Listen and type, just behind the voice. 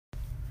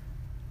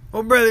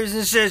Well, brothers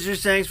and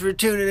sisters, thanks for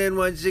tuning in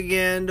once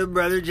again to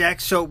Brother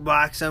Jack's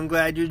Soapbox. I'm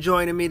glad you're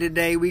joining me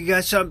today. We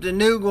got something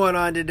new going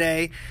on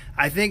today.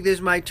 I think this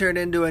might turn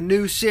into a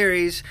new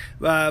series,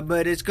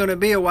 but it's going to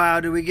be a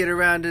while till we get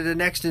around to the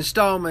next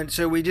installment.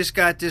 So we just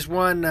got this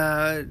one,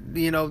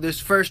 this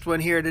first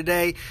one here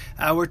today.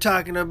 We're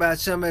talking about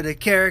some of the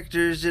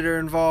characters that are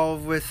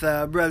involved with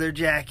Brother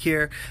Jack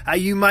here.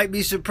 You might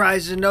be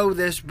surprised to know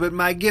this, but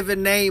my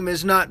given name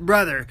is not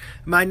Brother.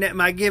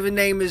 My given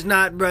name is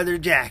not Brother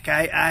Jack.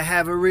 I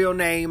have a real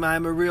name.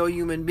 I'm a real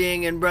human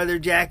being, and Brother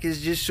Jack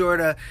is just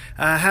sort of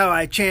how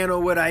I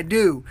channel what I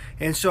do.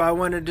 And so I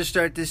wanted to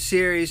start this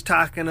series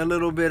talking a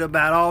little bit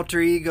about alter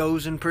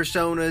egos and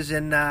personas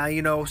and,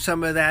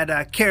 some of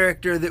that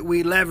character that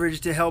we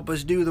leverage to help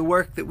us do the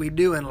work that we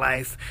do in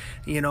life.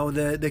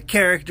 The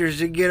characters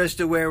that get us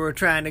to where we're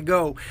trying to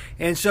go.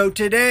 And so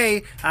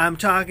today I'm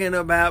talking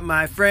about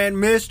my friend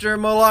Mr.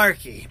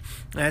 Malarkey.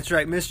 That's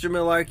right, Mr.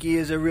 Malarkey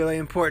is a really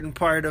important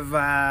part of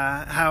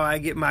how I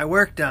get my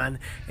work done.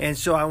 And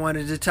so I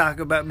wanted to talk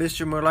about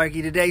Mr.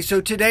 Malarkey today.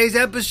 So today's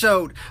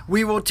episode,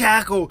 we will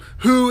tackle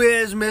who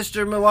is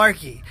Mr.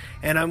 Malarkey.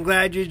 And I'm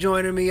glad you're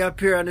joining me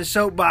up here on the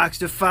soapbox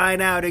to find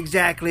out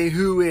exactly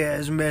who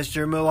is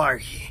Mr.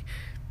 Malarkey.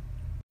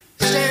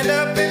 Stand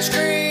up and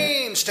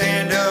scream,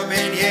 stand up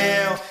and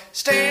yell,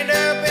 stand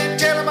up and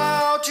tell them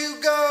all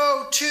to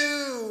go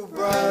to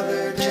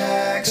Brother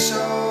Jack's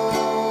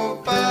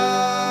Soapbox.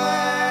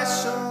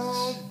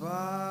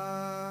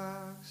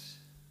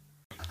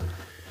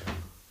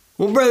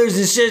 Well, brothers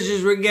and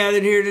sisters, we're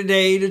gathered here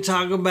today to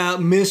talk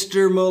about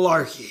Mr.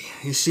 Malarkey.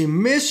 You see,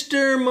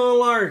 Mr.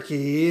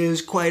 Malarkey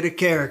is quite a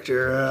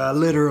character,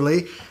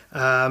 literally.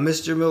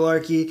 Mr.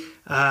 Malarkey,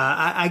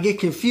 I get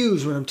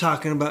confused when I'm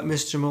talking about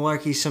Mr.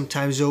 Malarkey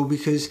sometimes, though,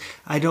 because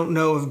I don't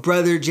know if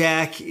Brother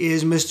Jack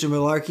is Mr.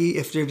 Malarkey,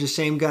 if they're the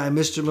same guy.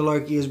 Mr.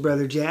 Malarkey is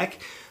Brother Jack,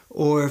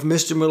 or if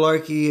Mr.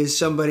 Malarkey is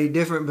somebody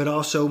different but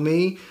also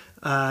me.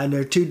 And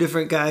they're two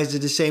different guys to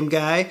the same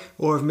guy,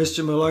 or if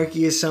Mr.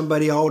 Malarkey is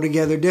somebody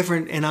altogether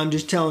different and I'm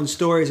just telling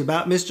stories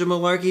about Mr.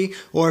 Malarkey,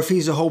 or if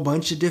he's a whole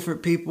bunch of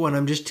different people and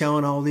I'm just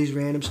telling all these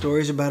random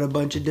stories about a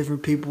bunch of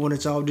different people and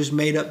it's all just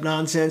made up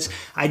nonsense.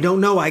 I don't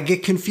know. I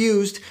get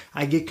confused.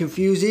 I get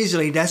confused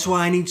easily. That's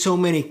why I need so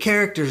many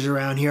characters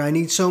around here. I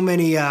need so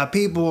many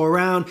people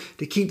around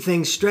to keep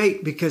things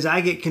straight, because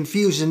I get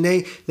confused and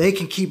they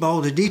can keep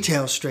all the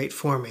details straight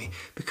for me,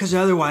 because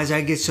otherwise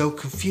I get so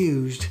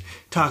confused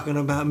talking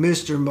about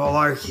Mr.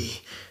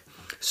 Malarkey.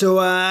 So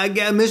I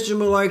got Mr.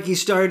 Malarkey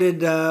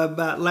started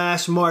about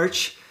last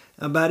March,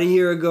 about a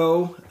year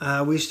ago.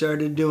 We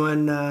started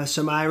doing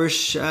some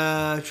Irish,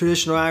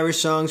 traditional Irish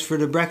songs for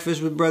the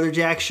Breakfast with Brother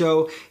Jack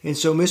show. And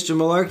so Mr.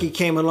 Malarkey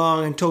came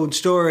along and told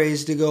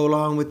stories to go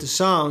along with the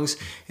songs.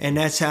 And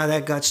that's how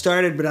that got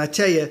started. But I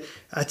tell you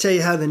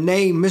how the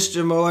name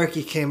Mr.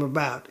 Malarkey came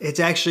about.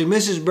 It's actually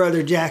Mrs.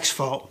 Brother Jack's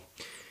fault.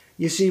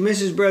 You see,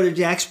 Mrs. Brother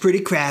Jack's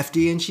pretty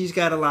crafty, and she's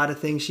got a lot of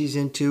things she's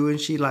into,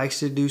 and she likes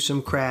to do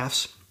some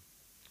crafts.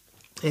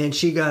 And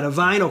she got a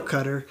vinyl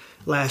cutter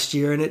last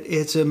year, and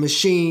it's a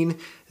machine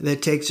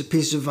that takes a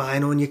piece of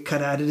vinyl and you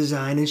cut out a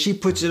design, and she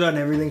puts it on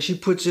everything. She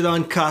puts it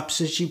on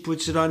cups, and she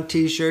puts it on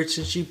T-shirts,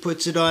 and she just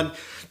puts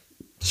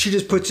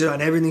it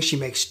on everything. She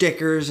makes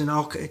stickers and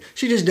all.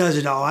 She just does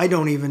it all. I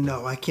don't even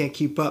know. I can't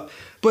keep up.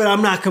 But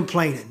I'm not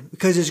complaining,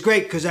 because it's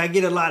great, because I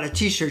get a lot of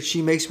T-shirts.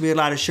 She makes me a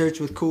lot of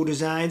shirts with cool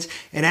designs.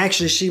 And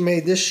actually, she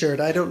made this shirt.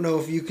 I don't know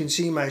if you can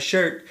see my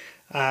shirt.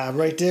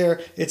 Right there,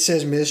 it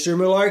says Mr.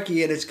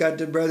 Malarkey, and it's got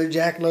the Brother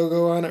Jack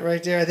logo on it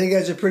right there. I think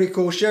that's a pretty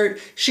cool shirt.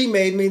 She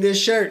made me this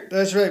shirt.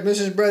 That's right.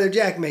 Mrs. Brother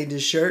Jack made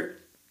this shirt.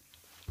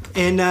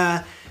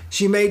 And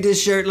she made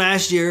this shirt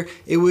last year.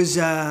 It was,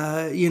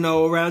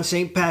 around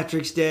St.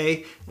 Patrick's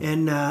Day.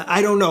 And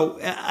I don't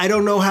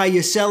know how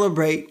you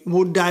celebrate.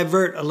 We'll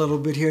divert a little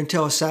bit here and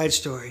tell a side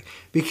story,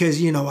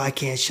 because, I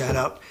can't shut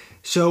up.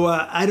 So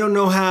I don't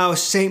know how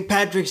St.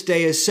 Patrick's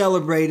Day is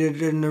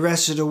celebrated in the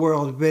rest of the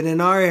world, but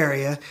in our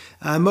area,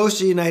 most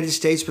of the United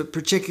States, but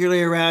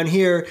particularly around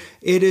here,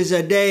 it is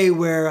a day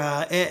where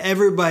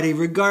everybody,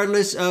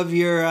 regardless of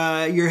your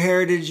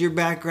heritage, your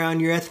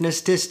background, your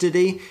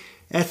ethnicity,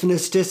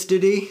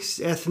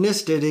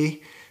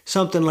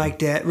 something like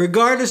that,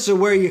 regardless of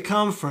where you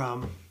come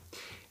from,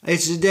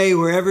 it's a day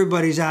where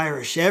everybody's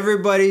Irish.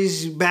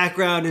 Everybody's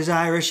background is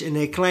Irish, and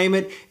they claim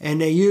it,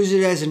 and they use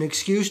it as an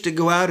excuse to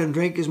go out and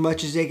drink as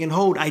much as they can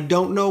hold. I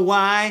don't know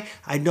why.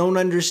 I don't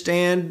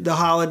understand the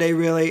holiday,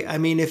 really. I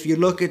mean, if you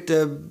look at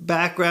the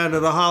background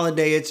of the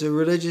holiday, it's a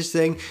religious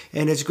thing,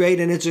 and it's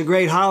great, and it's a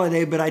great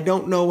holiday, but I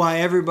don't know why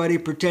everybody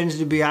pretends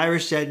to be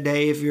Irish that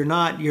day. If you're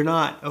not, you're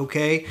not,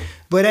 okay?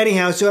 But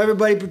anyhow, so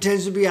everybody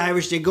pretends to be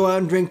Irish. They go out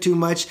and drink too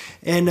much.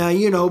 And,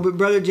 but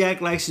Brother Jack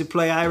likes to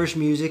play Irish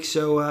music.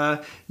 So,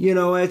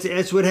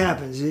 that's what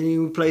happens.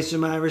 And we play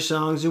some Irish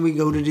songs, and we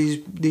go to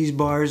these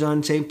bars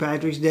on St.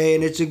 Patrick's Day.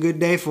 And it's a good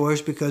day for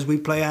us because we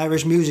play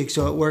Irish music.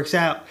 So it works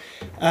out.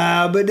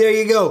 But there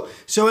you go.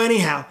 So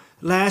anyhow,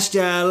 last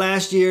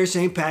year,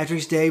 St.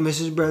 Patrick's Day,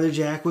 Mrs. Brother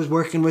Jack was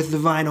working with the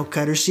vinyl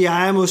cutter. See,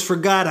 I almost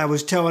forgot I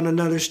was telling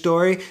another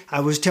story.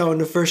 I was telling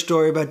the first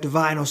story about the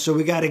vinyl, so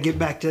we got to get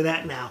back to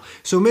that now.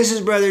 So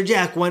Mrs. Brother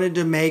Jack wanted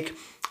to make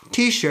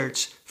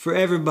T-shirts for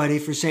everybody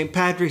for St.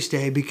 Patrick's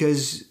Day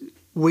because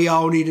we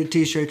all needed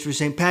T-shirts for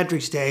St.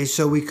 Patrick's Day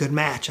so we could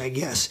match, I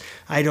guess.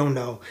 I don't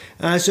know.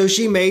 So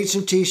she made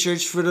some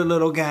T-shirts for the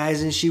little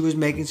guys, and she was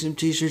making some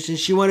T-shirts, and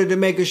she wanted to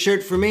make a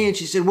shirt for me, and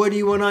she said, what do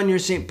you want on your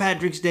St.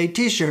 Patrick's Day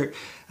T-shirt?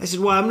 I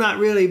said, well, I'm not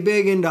really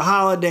big into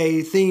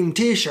holiday-themed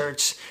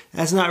T-shirts.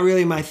 That's not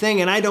really my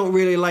thing, and I don't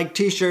really like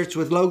T-shirts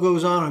with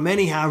logos on them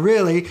anyhow,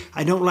 really.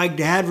 I don't like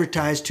to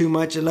advertise too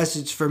much unless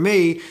it's for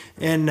me,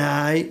 and,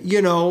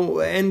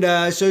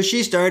 so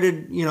she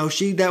started,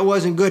 that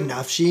wasn't good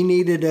enough. She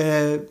needed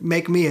to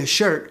make me a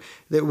shirt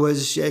that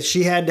was,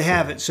 she had to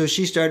have it, so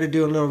she started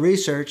doing a little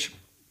research.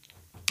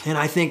 And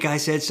I think I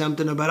said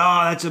something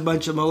about, that's a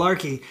bunch of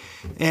malarkey.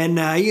 And,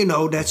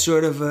 that's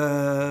sort of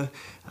a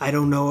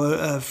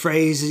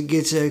phrase. It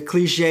gets a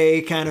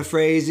cliche kind of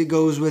phrase. It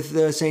goes with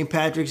the St.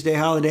 Patrick's Day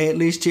holiday. At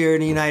least here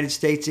in the United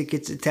States, it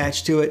gets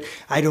attached to it.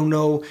 I don't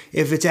know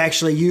if it's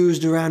actually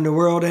used around the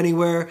world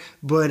anywhere,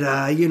 but,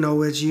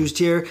 it's used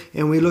here.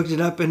 And we looked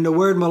it up, and the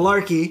word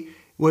malarkey,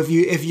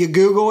 if you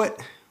Google it,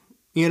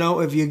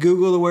 if you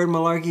Google the word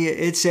malarkey,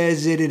 it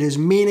says that it is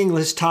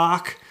meaningless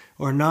talk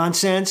or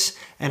nonsense.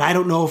 And I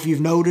don't know if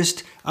you've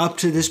noticed up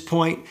to this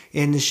point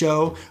in the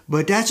show,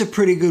 but that's a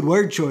pretty good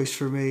word choice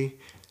for me.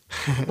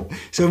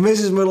 So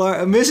Mrs.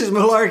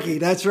 Malarkey,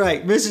 that's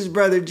right, Mrs.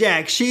 Brother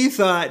Jack, she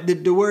thought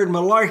that the word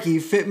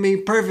malarkey fit me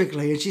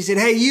perfectly. And she said,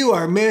 hey, you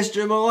are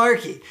Mr.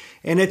 Malarkey.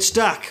 And it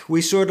stuck. We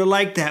sort of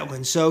liked that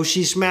one. So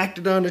she smacked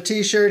it on the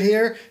T-shirt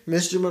here,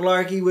 Mr.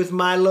 Malarkey with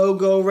my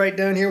logo right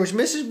down here, which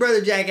Mrs.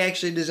 Brother Jack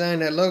actually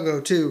designed that logo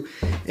too.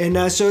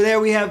 And so there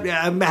we have,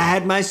 I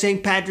had my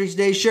St. Patrick's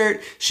Day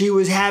shirt. She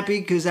was happy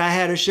because I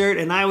had a shirt,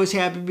 and I was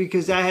happy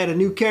because I had a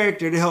new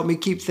character to help me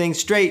keep things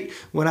straight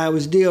when I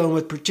was dealing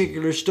with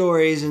particular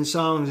stories and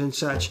songs and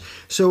such.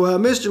 So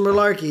Mr.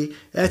 Malarkey,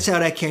 that's how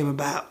that came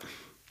about.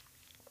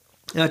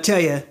 And I'll tell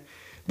you,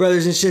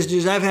 brothers and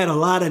sisters, I've had a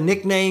lot of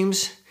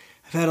nicknames.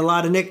 I've had a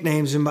lot of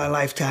nicknames in my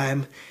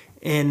lifetime,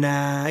 and,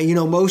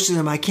 most of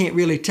them I can't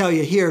really tell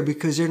you here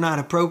because they're not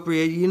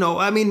appropriate.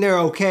 They're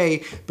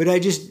okay,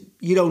 but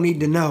you don't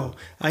need to know.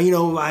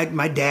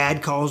 My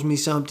dad calls me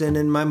something,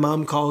 and my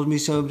mom calls me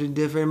something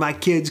different. My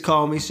kids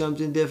call me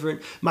something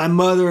different. My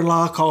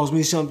mother-in-law calls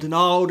me something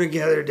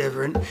altogether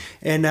different.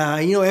 And,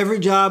 every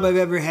job I've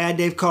ever had,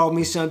 they've called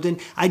me something.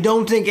 I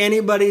don't think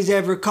anybody's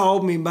ever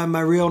called me by my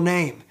real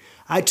name.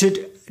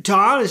 To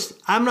honest,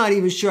 I'm not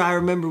even sure I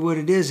remember what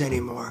it is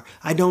anymore.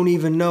 I don't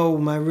even know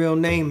my real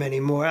name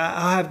anymore.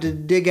 I'll have to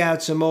dig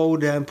out some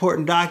old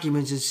important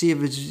documents and see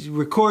if it's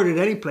recorded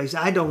anyplace.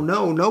 I don't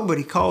know.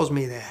 Nobody calls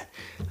me that.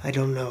 I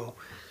don't know.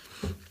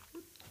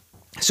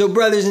 So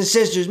brothers and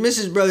sisters,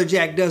 Mrs. Brother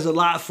Jack does a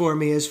lot for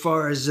me as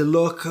far as the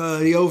look,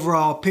 the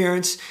overall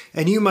appearance.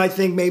 And you might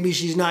think maybe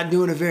she's not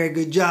doing a very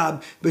good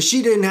job, but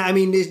she didn't.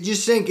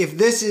 Just think if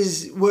this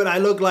is what I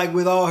look like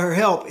with all her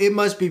help, it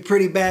must be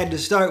pretty bad to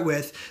start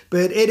with.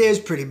 But it is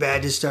pretty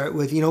bad to start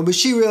with, but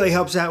she really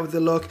helps out with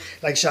the look.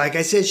 Like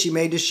I said, she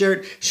made the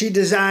shirt. She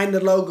designed the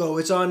logo.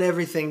 It's on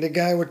everything. The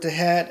guy with the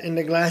hat and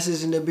the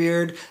glasses and the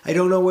beard. I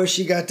don't know where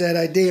she got that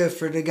idea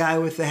for the guy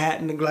with the hat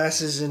and the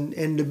glasses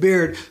and the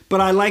beard, but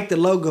I like the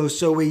logo,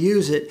 so we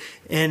use it.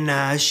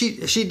 And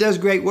she does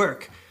great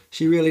work.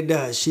 She really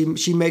does.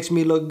 She makes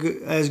me look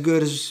as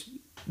good as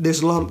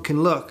this lump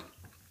can look.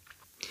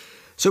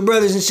 So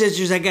brothers and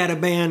sisters, I got a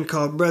band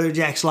called Brother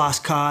Jack's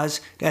Lost Cause.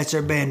 That's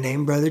our band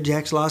name, Brother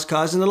Jack's Lost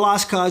Cause. And the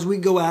Lost Cause, we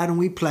go out and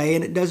we play,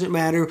 and it doesn't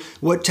matter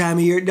what time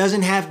of year. It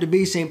doesn't have to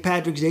be St.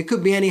 Patrick's Day. It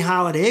could be any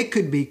holiday. It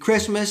could be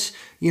Christmas.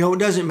 It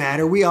doesn't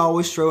matter. We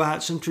always throw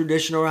out some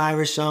traditional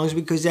Irish songs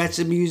because that's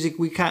the music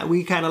we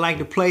kind of like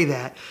to play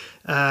that.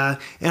 And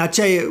I'll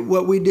tell you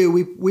what we do.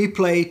 We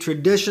play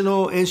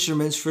traditional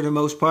instruments for the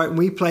most part, and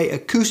we play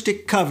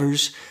acoustic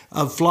covers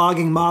of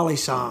Flogging Molly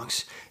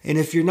songs. And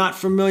if you're not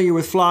familiar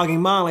with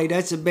Flogging Molly,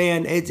 that's a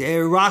band. It's a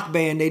rock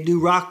band. They do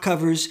rock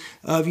covers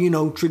of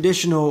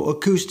traditional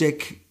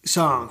acoustic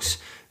songs,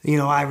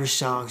 Irish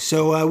songs.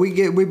 So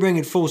we bring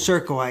it full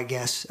circle, I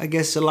guess. I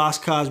guess the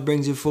Lost Cause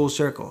brings it full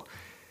circle.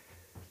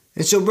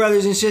 And so,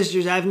 brothers and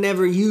sisters, I've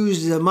never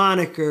used the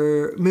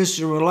moniker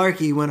Mr.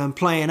 Malarkey when I'm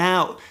playing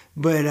out,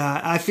 but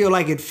I feel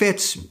like it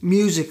fits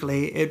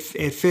musically. It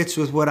fits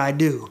with what I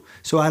do.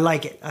 So I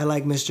like it. I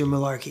like Mr.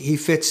 Malarkey. He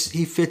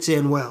fits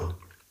in well.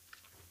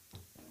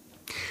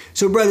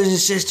 So brothers and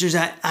sisters,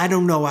 I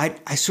don't know.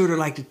 I sort of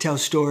like to tell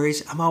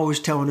stories. I'm always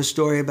telling a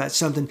story about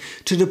something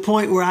to the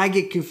point where I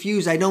get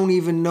confused. I don't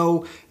even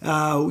know,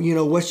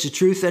 what's the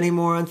truth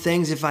anymore on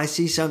things. If I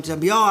see something, I'll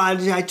be,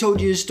 I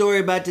told you a story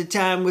about the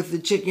time with the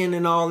chicken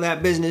and all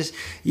that business.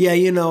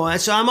 Yeah,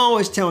 so I'm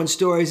always telling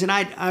stories, and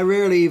I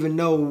rarely even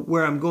know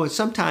where I'm going.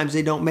 Sometimes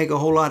they don't make a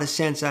whole lot of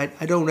sense. I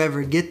don't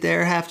ever get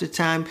there half the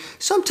time.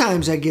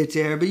 Sometimes I get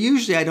there, but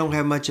usually I don't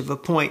have much of a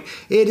point.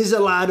 It is a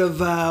lot of,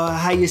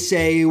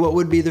 what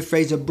would be the the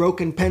phrase, a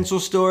broken pencil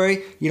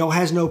story,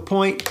 has no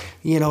point.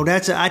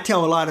 I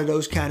tell a lot of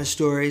those kind of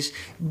stories,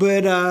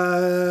 but,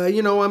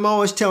 I'm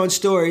always telling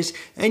stories.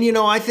 And,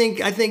 I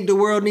think the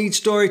world needs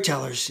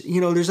storytellers.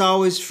 There's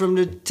always, from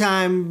the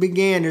time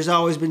began, there's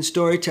always been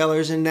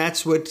storytellers, and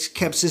that's what's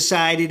kept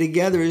society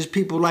together is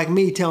people like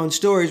me telling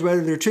stories,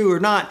 whether they're true or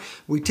not.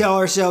 We tell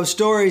ourselves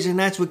stories, and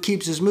that's what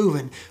keeps us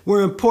moving.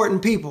 We're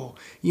important people.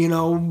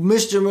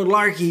 Mr.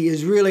 Malarkey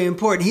is really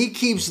important. He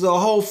keeps the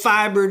whole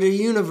fiber of the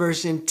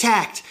universe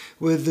intact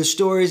with the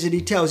stories that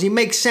he tells. He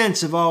makes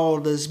sense of all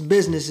this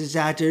businesses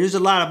out there. There's a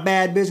lot of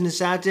bad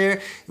business out there,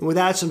 and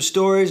without some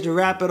stories to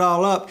wrap it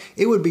all up,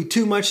 it would be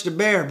too much to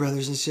bear,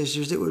 brothers and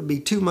sisters. It would be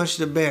too much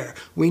to bear.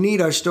 We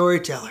need our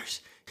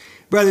storytellers.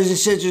 Brothers and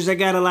sisters, I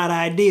got a lot of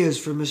ideas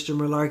for Mr.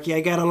 Malarkey. I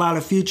got a lot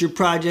of future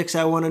projects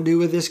I want to do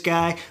with this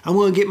guy. I'm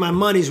going to get my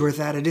money's worth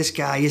out of this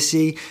guy, you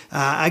see.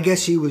 I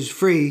guess he was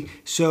free,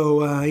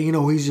 so,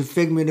 he's a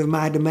figment of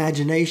my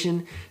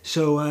imagination.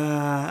 So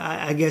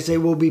I guess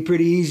it will be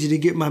pretty easy to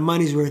get my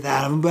money's worth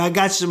out of him. But I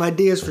got some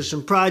ideas for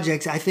some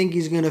projects I think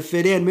he's going to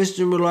fit in.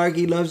 Mr.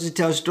 Malarkey loves to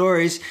tell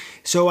stories,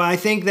 so I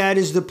think that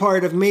is the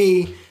part of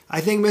me. I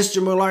think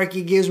Mr.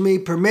 Malarkey gives me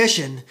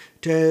permission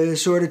to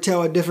sort of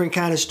tell a different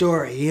kind of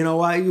story.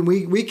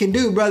 We can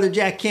do Brother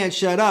Jack Can't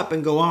Shut Up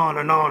and go on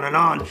and on and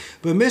on.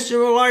 But Mr.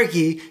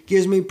 Malarkey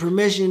gives me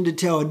permission to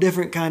tell a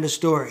different kind of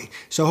story.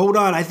 So hold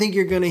on, I think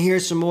you're going to hear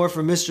some more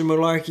from Mr.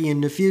 Malarkey in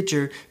the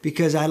future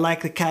because I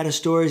like the kind of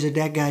stories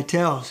that guy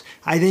tells.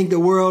 I think the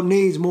world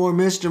needs more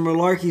Mr.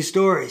 Malarkey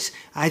stories.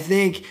 I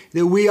think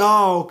that we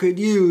all could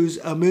use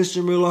a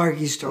Mr.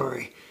 Malarkey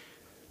story.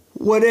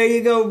 Well, there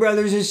you go,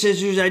 brothers and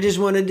sisters. I just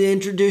wanted to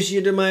introduce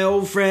you to my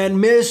old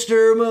friend,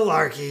 Mr.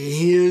 Malarkey.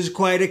 He is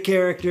quite a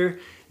character,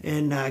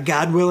 and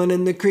God willing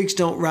and the creeks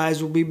don't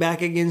rise, we'll be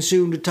back again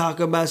soon to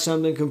talk about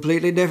something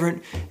completely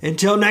different.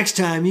 Until next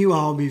time, you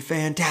all be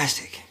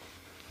fantastic.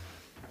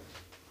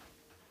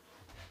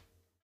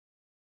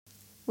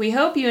 We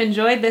hope you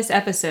enjoyed this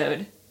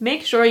episode.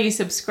 Make sure you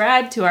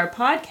subscribe to our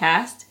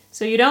podcast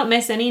so you don't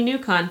miss any new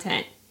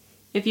content.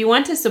 If you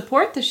want to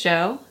support the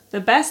show, the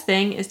best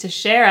thing is to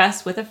share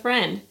us with a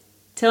friend.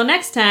 Till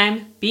next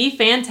time, be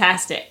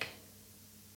fantastic.